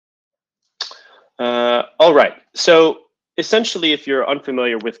All right. So essentially, if you're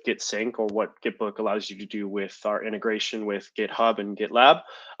unfamiliar with Git Sync or what GitBook allows you to do with our integration with GitHub and GitLab,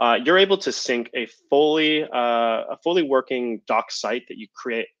 you're able to sync a fully working doc site that you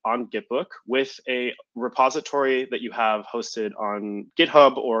create on GitBook with a repository that you have hosted on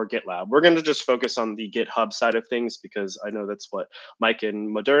GitHub or GitLab. We're going to just focus on the GitHub side of things because I know that's what Mike and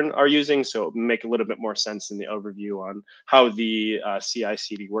Modern are using, so it will make a little bit more sense in the overview on how the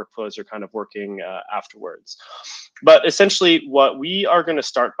CI/CD workflows are kind of working afterwards. But essentially, what we are going to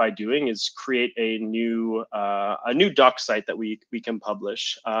start by doing is create a new doc site that we can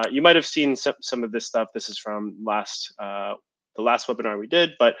publish. You might have seen some of this stuff. This is from the last webinar we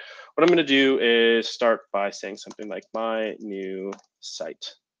did. But what I'm going to do is start by saying something like my new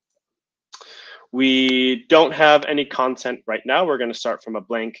site. We don't have any content right now. We're going to start from a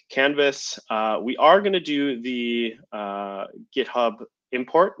blank canvas. We are going to do the GitHub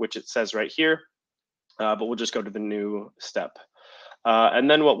import, which it says right here, but we'll just go to the new step. And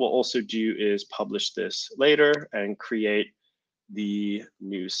then what we'll also do is publish this later and create the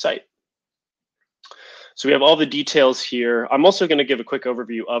new site. So we have all the details here. I'm also going to give a quick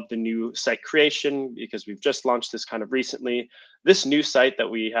overview of the new site creation because we've just launched this kind of recently. This new site that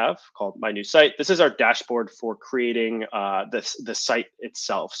we have called My New Site, this is our dashboard for creating the site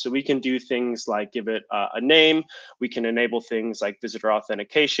itself. So we can do things like give it a name. We can enable things like visitor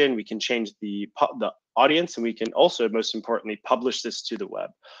authentication. We can change the audience, and we can also, most importantly, publish this to the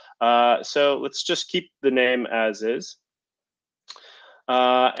web. So let's just keep the name as is.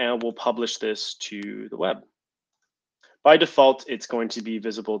 And we'll publish this to the web. By default, it's going to be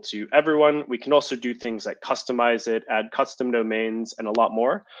visible to everyone. We can also do things like customize it, add custom domains, and a lot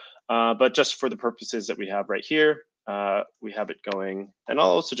more. But just for the purposes that we have right here, we have it going. And I'll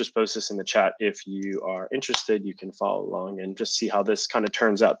also just post this in the chat. If you are interested, you can follow along and just see how this kind of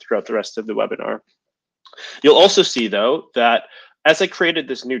turns out throughout the rest of the webinar. You'll also see, though, that as I created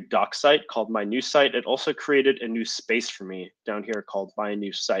this new doc site called My New Site, it also created a new space for me down here called My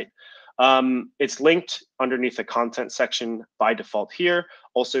New Site. It's linked underneath the content section by default here.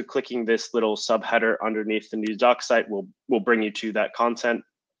 Also, clicking this little subheader underneath the new doc site will bring you to that content.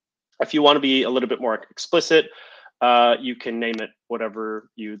 If you want to be a little bit more explicit, you can name it whatever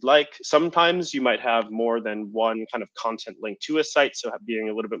you'd like. Sometimes you might have more than one kind of content link to a site, so being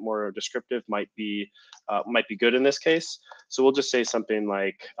a little bit more descriptive might be good in this case. So we'll just say something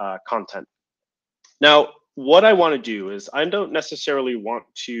like content. Now, what I want to do is I don't necessarily want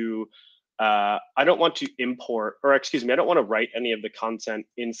to import, or excuse me, I don't want to write any of the content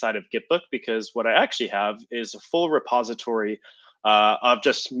inside of GitBook, because what I actually have is a full repository of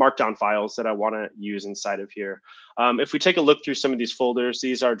just markdown files that I want to use inside of here. If we take a look through some of these folders,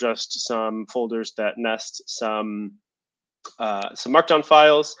 these are just some folders that nest some markdown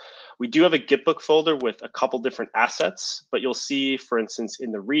files. We do have a GitBook folder with a couple different assets, but you'll see, for instance,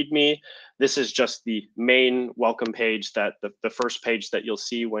 in the README, this is just the main welcome page, that the first page that you'll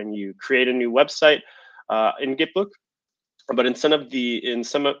see when you create a new website in GitBook. But in some of the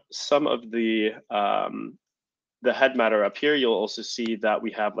head matter up here, you'll also see that we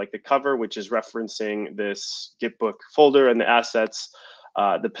have like the cover, which is referencing this GitBook folder, and the assets,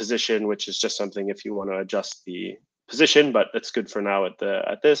 the position, which is just something if you want to adjust the position, but that's good for now at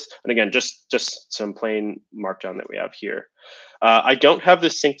this. And again, just some plain markdown that we have here. I don't have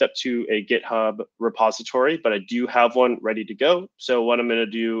this synced up to a GitHub repository, but I do have one ready to go. So what I'm going to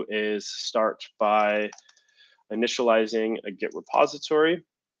do is start by initializing a Git repository.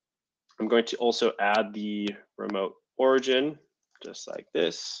 I'm going to also add the remote origin, just like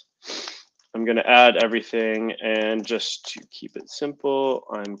this. I'm going to add everything, and just to keep it simple,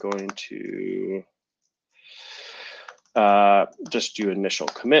 I'm going to just do initial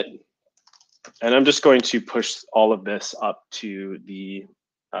commit. And I'm just going to push all of this up to the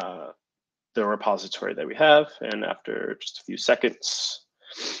repository that we have. And after just a few seconds,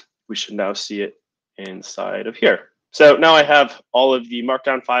 we should now see it inside of here. So now I have all of the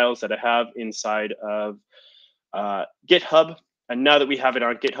markdown files that I have inside of GitHub. And now that we have it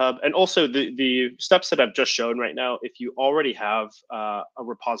on GitHub, and also the steps that I've just shown right now, if you already have a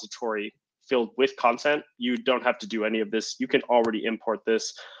repository filled with content, you don't have to do any of this. You can already import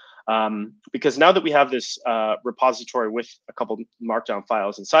this because now that we have this repository with a couple markdown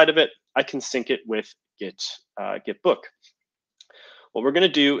files inside of it, I can sync it with GitBook. What we're going to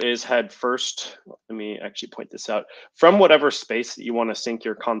do is head first. Let me actually point this out. From whatever space that you want to sync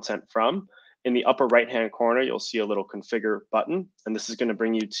your content from, in the upper right-hand corner, you'll see a little configure button. And this is going to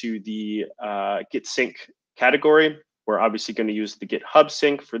bring you to the Git Sync category. We're obviously going to use the GitHub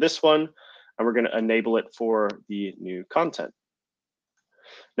sync for this one, and we're going to enable it for the new content.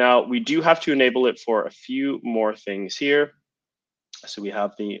 Now, we do have to enable it for a few more things here. So we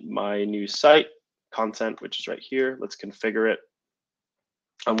have the My New Site content, which is right here. Let's configure it.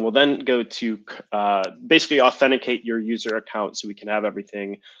 And we'll then go to basically authenticate your user account so we can have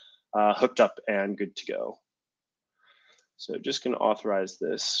everything hooked up and good to go. So just going to authorize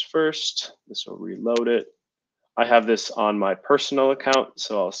this first. This will reload it. I have this on my personal account,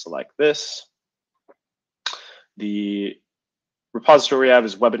 so I'll select this. The repository I have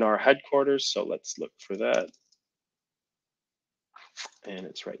is webinar headquarters, so let's look for that. And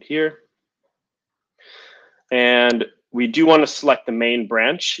it's right here. And we do want to select the main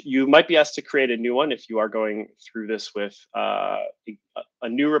branch. You might be asked to create a new one if you are going through this with a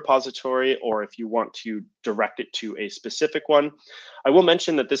new repository, or if you want to direct it to a specific one. I will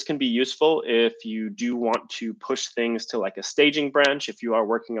mention that this can be useful if you do want to push things to like a staging branch. If you are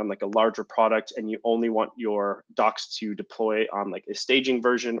working on like a larger product and you only want your docs to deploy on like a staging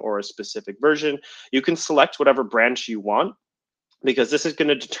version or a specific version, you can select whatever branch you want, because this is going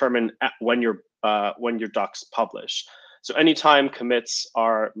to determine when your docs publish. So anytime commits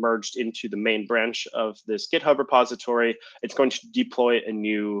are merged into the main branch of this GitHub repository, it's going to deploy a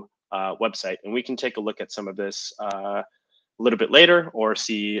new website. And we can take a look at some of this a little bit later, or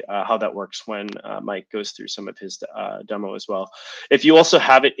see how that works when Mike goes through some of his demo as well. If you also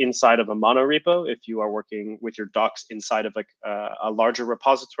have it inside of a monorepo, if you are working with your docs inside of like a larger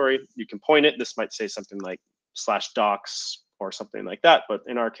repository, you can point it. This might say something like /docs or something like that, but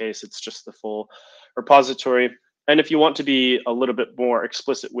in our case, it's just the full repository. And if you want to be a little bit more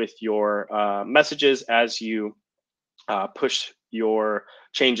explicit with your messages as you push your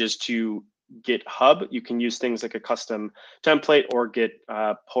changes to GitHub, you can use things like a custom template or get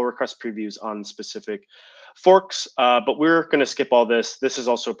pull request previews on specific forks. But we're going to skip all this. This is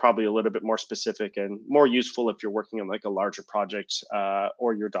also probably a little bit more specific and more useful if you're working on like a larger project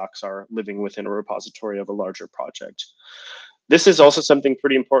or your docs are living within a repository of a larger project. This is also something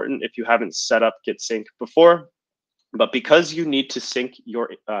pretty important if you haven't set up Git Sync before. But because you need to sync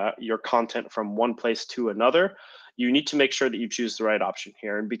your content from one place to another, you need to make sure that you choose the right option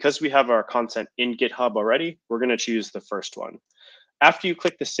here. And because we have our content in GitHub already, we're going to choose the first one. After you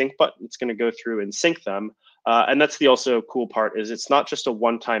click the sync button, it's going to go through and sync them. And that's the also cool part, is it's not just a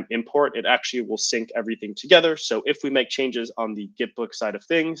one-time import. It actually will sync everything together. So if we make changes on the GitBook side of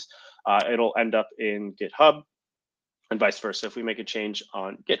things, it'll end up in GitHub, and vice versa. If we make a change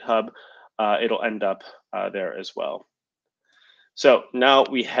on GitHub, it'll end up there as well. So now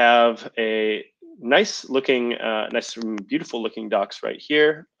we have a nice looking, beautiful looking docs right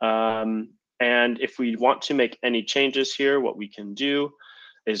here. And if we want to make any changes here, what we can do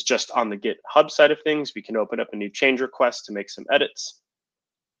is just on the GitHub side of things, we can open up a new change request to make some edits.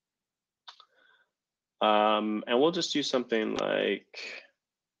 And we'll just do something like,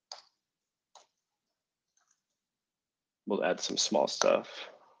 we'll add some small stuff.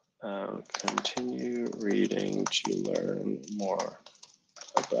 Continue reading to learn more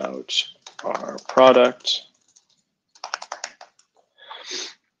about our product.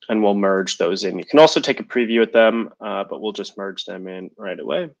 And we'll merge those in. You can also take a preview at them, but we'll just merge them in right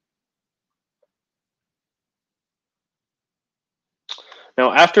away.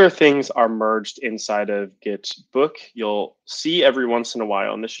 Now, after things are merged inside of GitBook, you'll see every once in a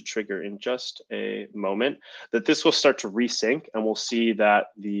while, and this should trigger in just a moment, that this will start to resync, and we'll see that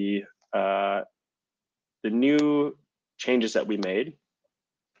the new changes that we made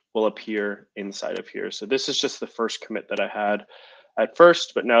will appear inside of here. So this is just the first commit that I had at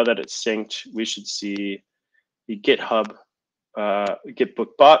first, but now that it's synced, we should see the GitHub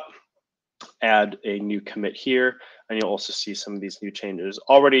GitBook bot add a new commit here, and you'll also see some of these new changes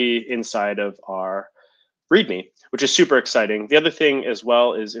already inside of our README, which is super exciting. The other thing as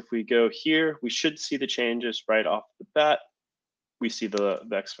well is if we go here, we should see the changes right off the bat. We see the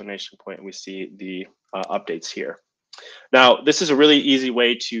exclamation point, and we see the updates here. Now, this is a really easy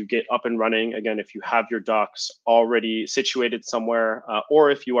way to get up and running. Again, if you have your docs already situated somewhere,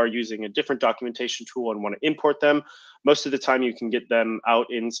 or if you are using a different documentation tool and want to import them, most of the time you can get them out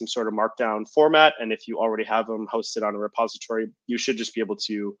in some sort of markdown format. And if you already have them hosted on a repository, you should just be able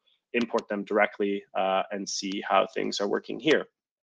to import them directly and see how things are working here.